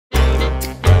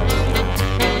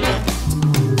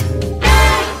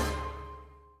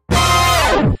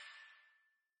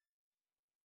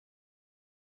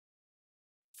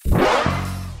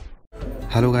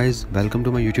Hello guys, welcome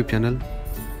to my YouTube channel.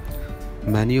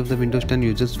 Many of the Windows 10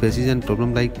 users faces a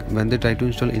problem like when they try to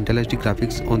install Intel HD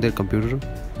graphics on their computer,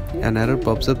 an error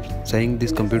pops up saying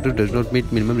this computer does not meet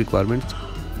minimum requirements.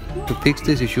 To fix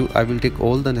this issue, I will take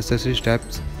all the necessary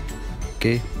steps.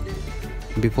 Okay,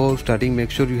 before starting,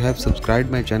 make sure you have subscribed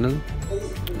my channel.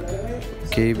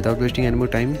 Okay, without wasting any more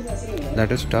time,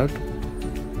 let us start.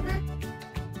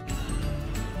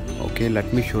 Okay,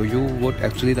 let me show you what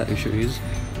actually the issue is.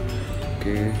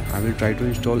 Okay, I will try to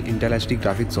install Intel HD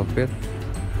graphics software.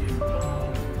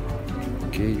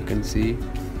 Okay, you can see,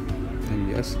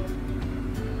 and yes.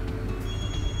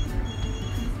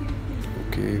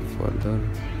 Okay, further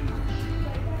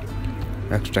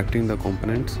extracting the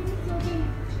components.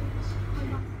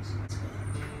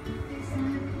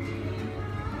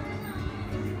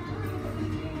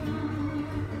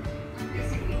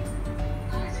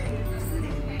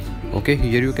 Okay,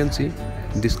 here you can see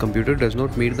this computer does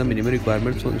not meet the minimum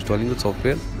requirements for installing the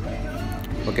software.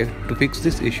 Okay, to fix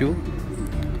this issue,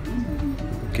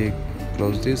 okay,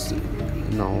 close this.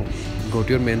 Now go to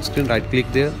your main screen, right click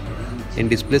there, in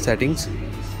display settings,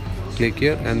 click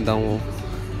here, and now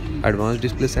advanced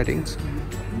display settings,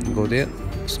 go there,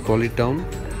 scroll it down,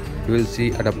 you will see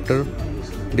adapter,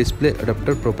 display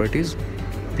adapter properties,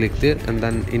 click there, and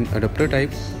then in adapter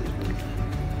type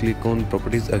click on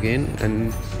properties again,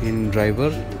 and in driver,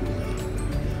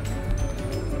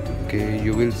 okay,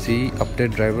 you will see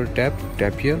update driver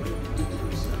tap here.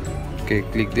 Okay,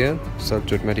 click there,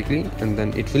 search automatically, and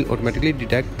then it will automatically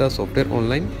detect the software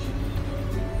online,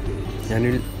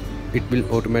 and it will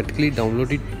automatically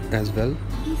download it as well.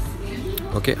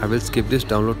 Okay, I will skip this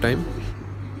download time.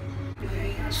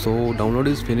 So download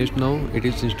is finished now. It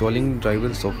is installing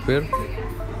driver software.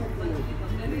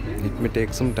 It may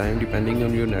take some time depending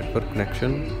on your network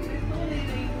connection.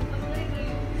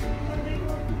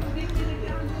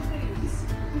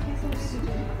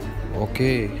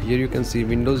 Okay, here you can see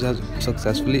Windows has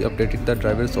successfully updated the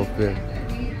driver software.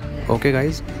 Okay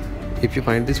guys, if you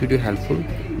find this video helpful,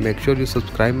 make sure you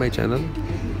subscribe my channel.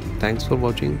 Thanks for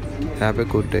watching. Have a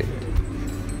good day.